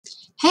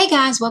Hey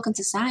guys, welcome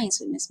to Science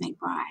with Miss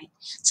McBride.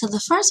 So the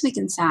first week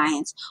in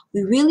science,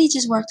 we really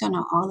just worked on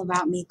our All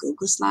About Me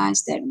Google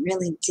slides that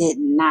really did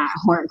not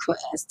work for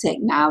us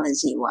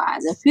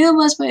technology-wise. A few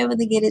of us were able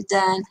to get it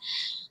done.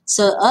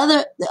 So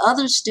the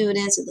other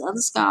students and the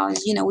other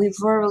scholars, we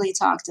verbally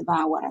talked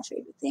about what our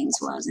favorite things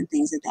was and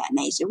things of that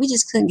nature. We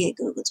just couldn't get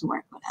Google to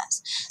work with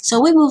us. So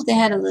we moved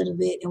ahead a little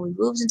bit and we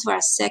moved into our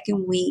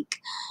second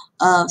week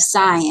of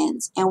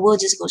science, and we'll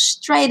just go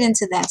straight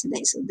into that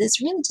today. So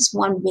this really just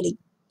one really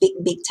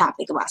big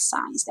topic about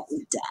science that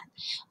we've done.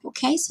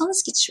 Okay, so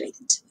let's get straight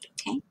into it.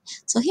 Okay,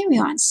 so here we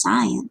are in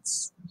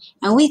science,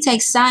 and we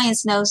take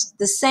science notes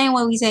the same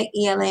way we take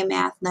ELA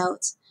math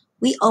notes.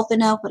 We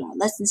open up with our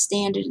lesson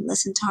standard and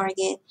lesson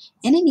target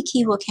and any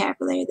key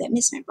vocabulary that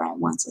Miss McBride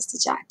wants us to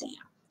jot down.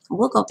 And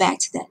we'll go back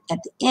to that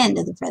at the end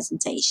of the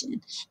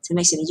presentation to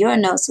make sure that your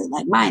notes are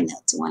like my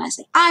notes. So when I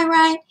say I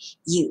write,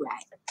 you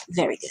write.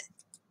 Very good.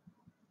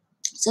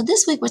 So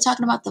this week we're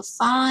talking about the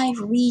 5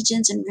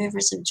 regions and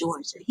rivers of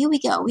Georgia. Here we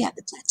go. We have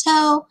the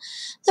Plateau,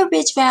 the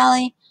Ridge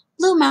Valley,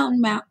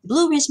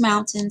 Blue Ridge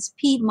Mountains,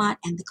 Piedmont,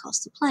 and the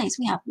Coastal Plains.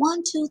 We have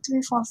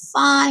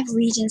 5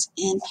 regions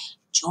in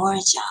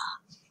Georgia.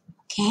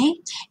 Okay,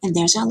 and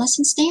there's our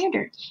lesson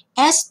standard,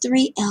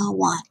 S3L1.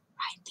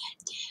 Write that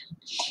down.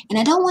 And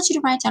I don't want you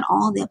to write down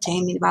all the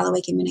obtained. By the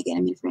way, give me a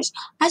minute first.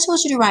 I just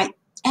want you to write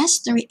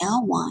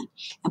S3L1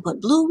 and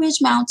put Blue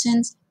Ridge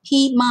Mountains,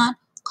 Piedmont,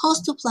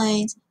 Coastal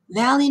Plains,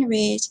 Valley and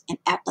Ridge, and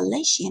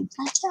Appalachian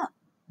Plateau.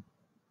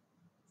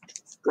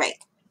 Great.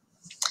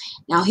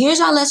 Now here's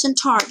our lesson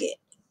target.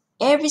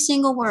 Every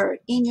single word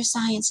in your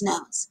science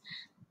notes.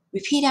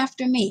 Repeat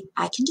after me.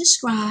 I can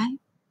describe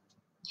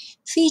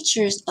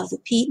features of the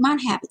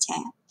Piedmont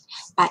habitat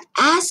by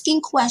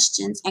asking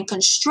questions and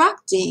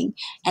constructing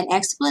an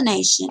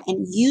explanation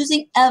and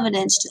using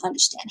evidence to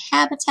understand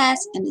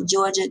habitats in the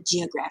Georgia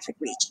geographic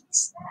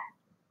regions.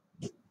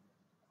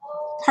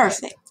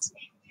 Perfect.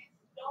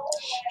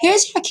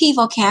 Here's your key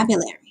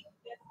vocabulary.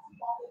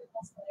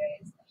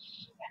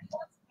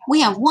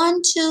 We have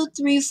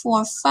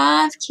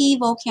 5 key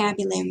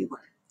vocabulary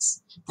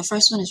words. The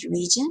first one is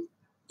region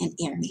and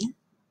area.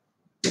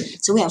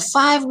 So we have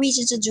 5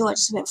 regions of Georgia.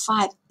 So we have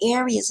 5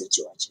 areas of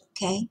Georgia,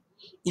 okay?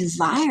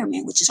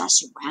 Environment, which is our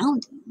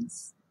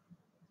surroundings.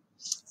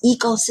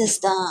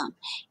 Ecosystem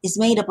is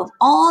made up of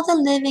all the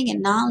living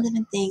and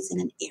non-living things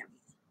in an area,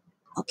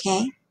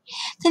 okay?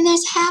 Then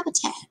there's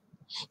habitat,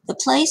 the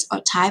place or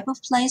type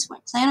of place where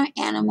a plant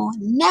or animal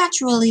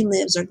naturally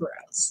lives or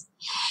grows.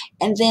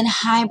 And then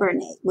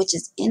hibernate, which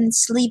is in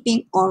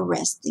sleeping or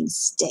resting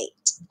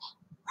state.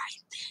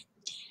 Write that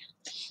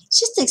down.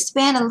 Just to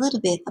expand a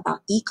little bit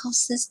about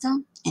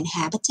ecosystem and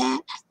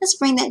habitat, let's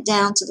bring that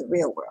down to the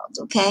real world,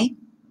 okay?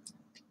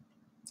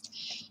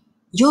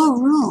 Your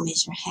room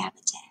is your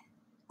habitat.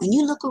 When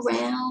you look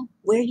around,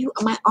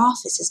 my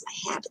office is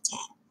my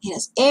habitat. It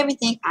has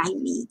everything I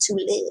need to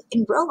live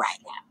and grow right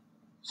now.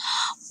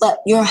 But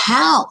your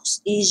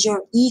house is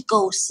your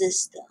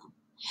ecosystem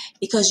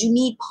because you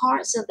need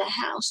parts of the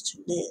house to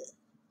live.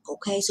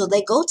 Okay, so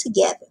they go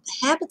together.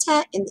 The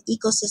habitat and the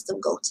ecosystem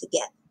go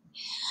together.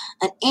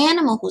 An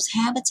animal whose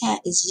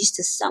habitat is used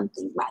to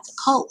something by the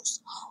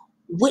coast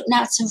would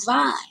not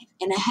survive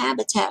in a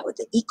habitat with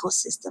the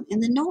ecosystem in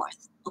the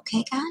north.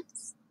 Okay,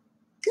 guys?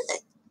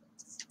 Good.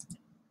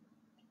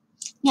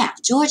 Now,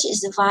 Georgia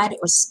is divided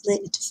or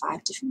split into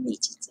 5 different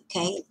regions,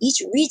 okay?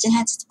 Each region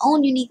has its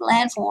own unique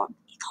landform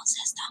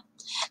ecosystem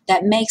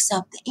that makes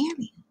up the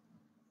area,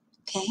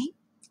 okay?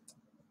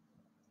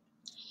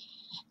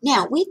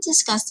 Now, we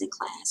discussed in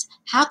class,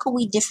 how can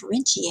we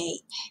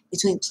differentiate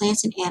between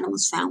plants and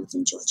animals found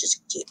within Georgia's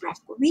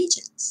geographical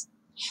regions?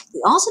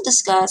 We also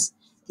discussed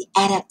the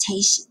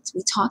adaptations.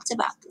 We talked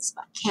about this,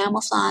 about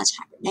camouflage,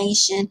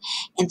 hibernation,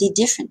 and the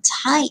different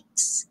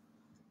types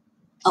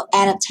of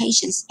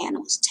adaptations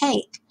animals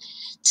take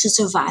to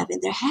survive in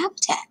their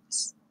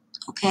habitats,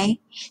 okay?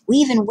 We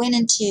even went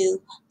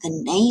into the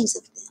names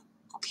of them,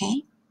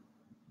 okay?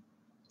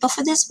 But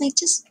for this week,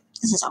 this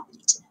is all we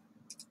need to know.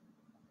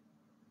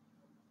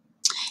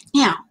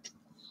 Now,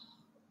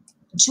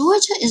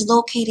 Georgia is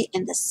located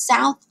in the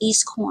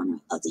southeast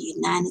corner of the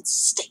United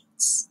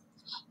States.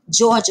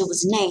 Georgia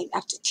was named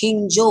after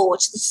King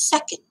George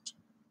II.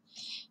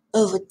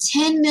 Over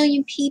 10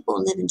 million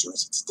people live in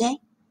Georgia today.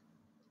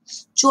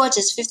 Georgia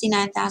is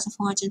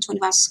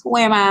 59,425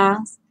 square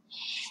miles,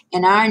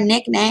 and our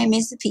nickname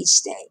is the Peach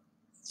State.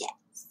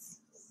 Yes.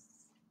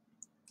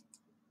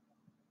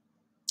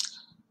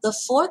 The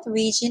 4th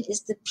region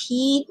is the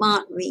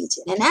Piedmont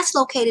region, and that's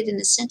located in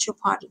the central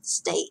part of the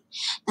state.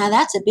 Now,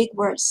 that's a big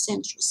word,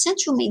 central.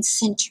 Central means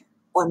center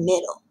or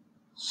middle.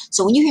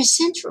 So when you hear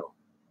central,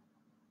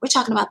 we're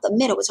talking about the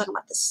middle. We're talking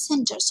about the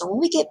center. So when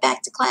we get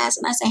back to class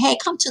and I say, hey,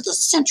 come to the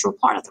central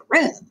part of the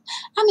room,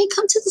 I mean,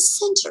 come to the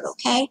center,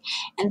 okay?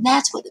 And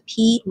that's where the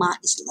Piedmont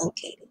is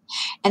located.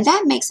 And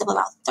that makes up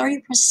about 30%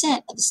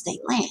 of the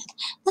state land.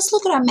 Let's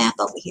look at our map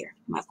over here.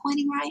 Am I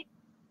pointing right?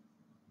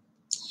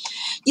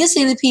 You'll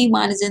see the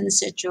Piedmont is in the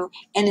central,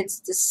 and it's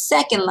the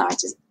second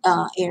largest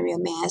area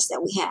mass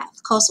that we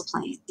have. Coastal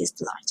Plain is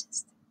the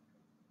largest.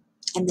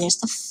 And there's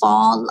the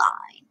fall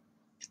line.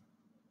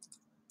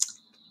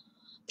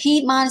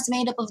 Piedmont is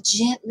made up of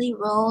gently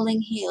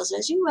rolling hills.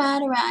 As you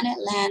ride around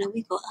Atlanta,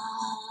 we go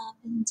up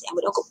and down.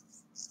 We don't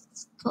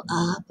go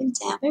up and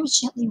down, very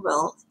gently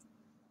rolling.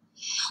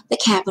 The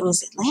capital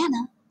is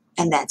Atlanta,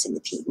 and that's in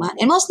the Piedmont.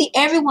 And mostly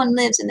everyone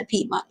lives in the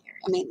Piedmont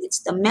area. I mean, it's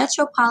the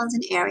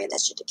metropolitan area.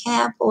 That's your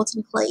DeKalb,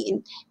 Fulton,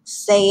 Clayton,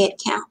 Fayette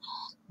County.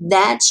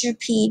 That's your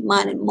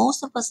Piedmont, and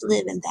most of us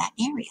live in that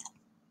area.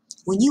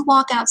 When you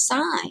walk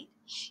outside,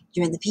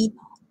 you're in the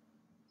Piedmont.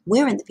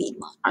 We're in the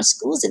Piedmont. Our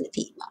school's in the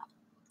Piedmont.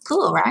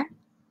 Cool, right?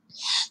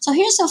 So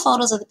here's some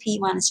photos of the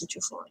Piedmont in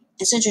Central Florida.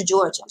 In Central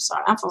Georgia, I'm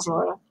sorry. I'm from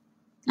Florida,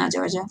 not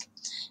Georgia.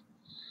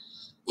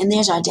 And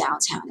there's our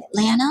downtown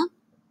Atlanta.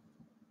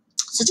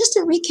 So just to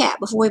recap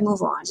before we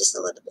move on, just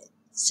a little bit.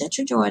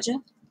 Central Georgia,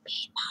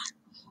 Piedmont,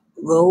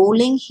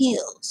 rolling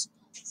hills,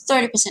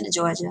 30% of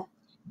Georgia,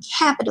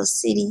 capital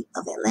city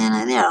of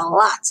Atlanta. And there are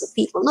lots of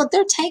people. Look,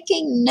 they're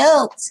taking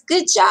notes.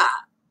 Good job.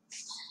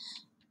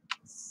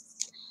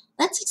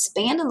 Let's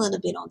expand a little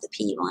bit on the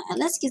Piedmont and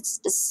let's get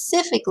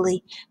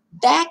specifically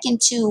back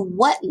into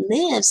what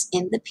lives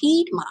in the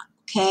Piedmont,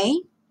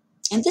 okay?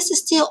 And this is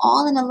still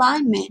all in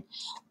alignment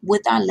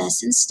with our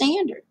lesson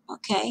standard,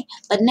 okay?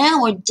 But now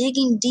we're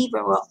digging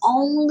deeper. We're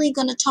only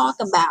going to talk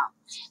about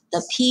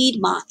the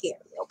Piedmont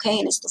area, okay?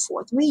 And it's the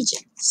fourth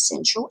region,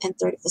 central and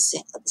 30%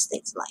 of the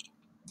state's land.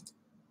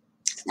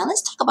 Now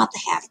let's talk about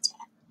the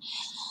habitat.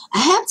 A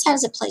habitat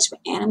is a place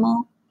where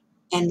animal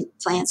and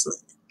plants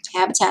live.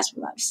 Habitats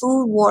provide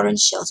food, water, and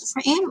shelter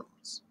for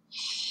animals.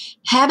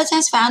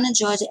 Habitats found in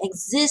Georgia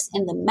exist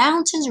in the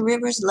mountains,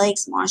 rivers,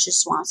 lakes,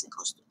 marshes, swamps, and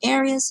coastal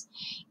areas.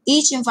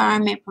 Each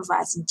environment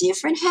provides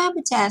different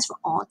habitats for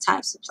all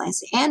types of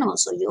plants and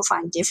animals. So you'll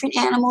find different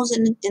animals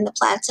in the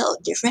plateau,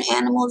 different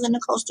animals in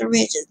the coastal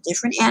ridges,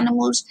 different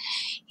animals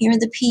here in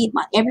the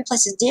Piedmont. Every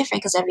place is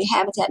different because every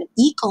habitat and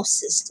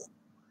ecosystem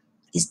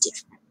is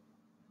different.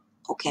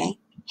 Okay?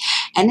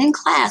 And in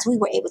class, we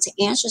were able to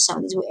answer some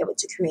of these. We were able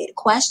to create a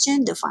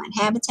question, define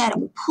habitat,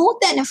 and we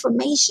pulled that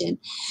information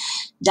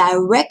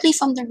directly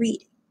from the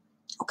reading.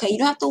 Okay, you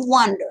don't have to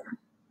wonder.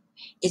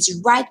 It's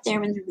right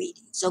there in the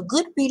reading. So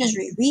good readers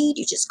reread.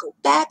 You just go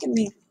back and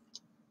reread.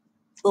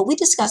 But we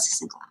discussed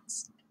this in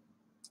class.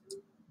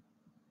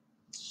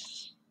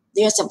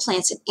 There are some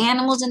plants and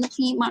animals in the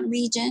Piedmont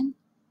region,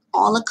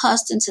 all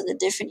accustomed to the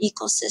different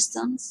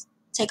ecosystems.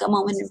 Take a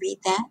moment to read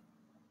that.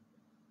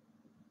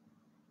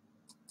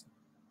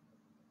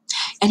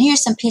 And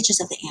here's some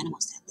pictures of the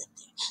animals that live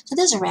there. So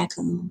there's a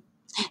raccoon,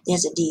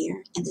 there's a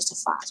deer, and there's a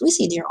fox. We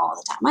see deer all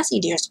the time. I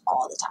see deers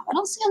all the time. I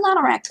don't see a lot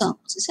of raccoons.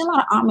 I see a lot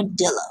of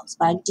armadillos,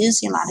 but I do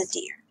see a lot of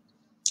deer.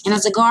 And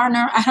as a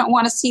gardener, I don't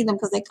want to see them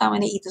because they come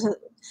and they eat the food.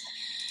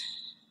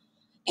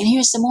 And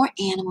here's some more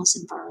animals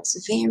and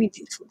birds. Very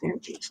beautiful, very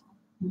beautiful.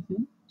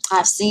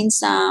 I've seen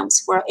some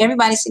squirrel.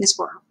 Everybody's seen a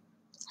squirrel.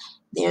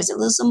 There's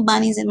some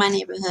bunnies in my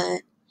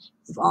neighborhood.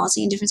 We've all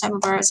seen different type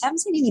of birds. Haven't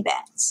seen any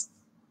bats.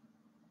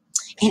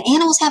 And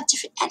animals have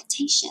different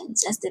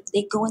adaptations as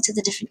they go into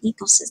the different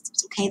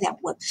ecosystems, okay? They have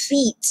webbed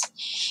feet,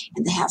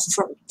 and they have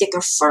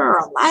thicker fur,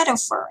 lighter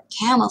fur,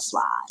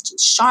 camouflage, and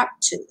sharp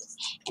tooth,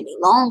 and a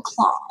long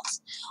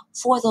claws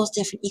for those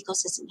different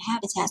ecosystem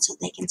habitats so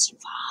they can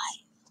survive.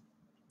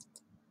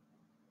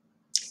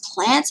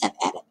 Plants have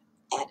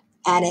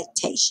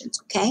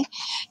adaptations, okay?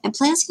 And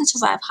plants can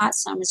survive hot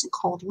summers and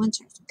cold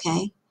winters,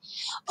 okay?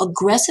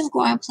 Aggressive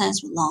growing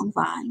plants with long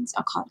vines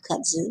are called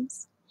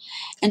kudzus.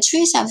 And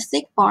trees have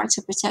thick bark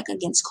to protect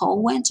against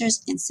cold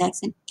winters,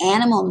 insects, and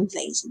animal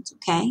invasions,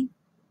 okay?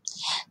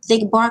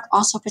 Thick bark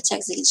also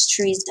protects against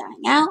trees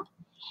dying out,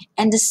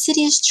 and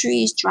deciduous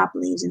trees drop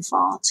leaves in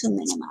fall to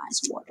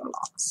minimize water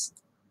loss.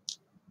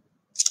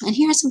 And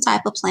here are some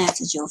type of plants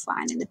that you'll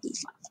find in the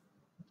Piedmont.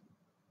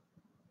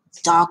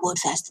 Dogwood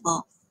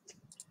Festival.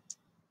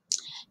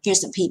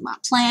 Here's some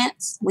Piedmont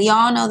plants. We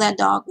all know that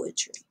dogwood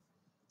tree.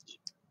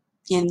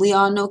 And we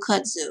all know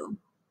kudzu.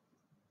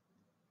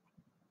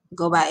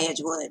 Go by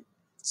Edgewood.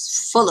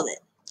 It's full of it.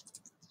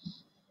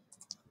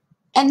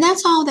 And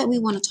that's all that we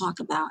want to talk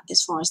about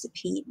as far as the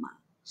Piedmont.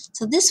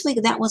 So this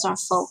week, that was our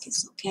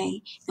focus,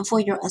 okay? And for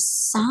your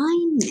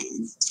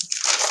assignment,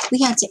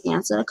 we had to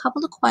answer a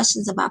couple of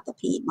questions about the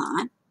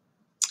Piedmont.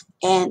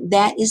 And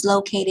that is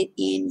located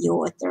in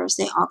your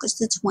Thursday, August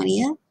the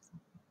 20th.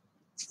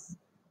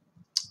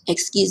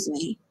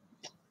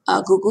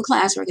 Google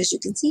Classwork, as you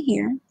can see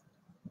here.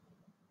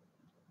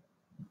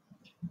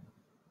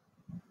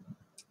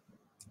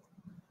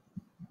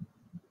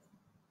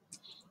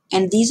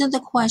 And these are the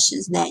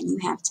questions that you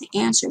have to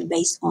answer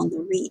based on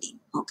the reading,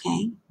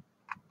 okay?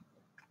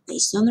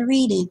 Based on the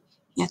reading,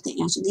 you have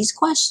to answer these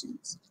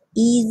questions.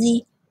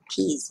 Easy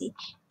peasy.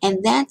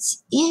 And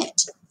that's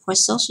it for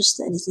social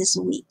studies this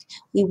week.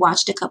 We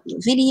watched a couple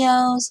of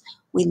videos.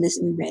 We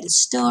read a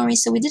story.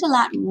 So we did a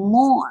lot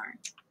more.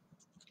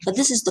 But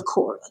this is the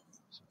core of it.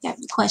 If you have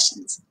any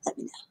questions, let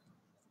me know.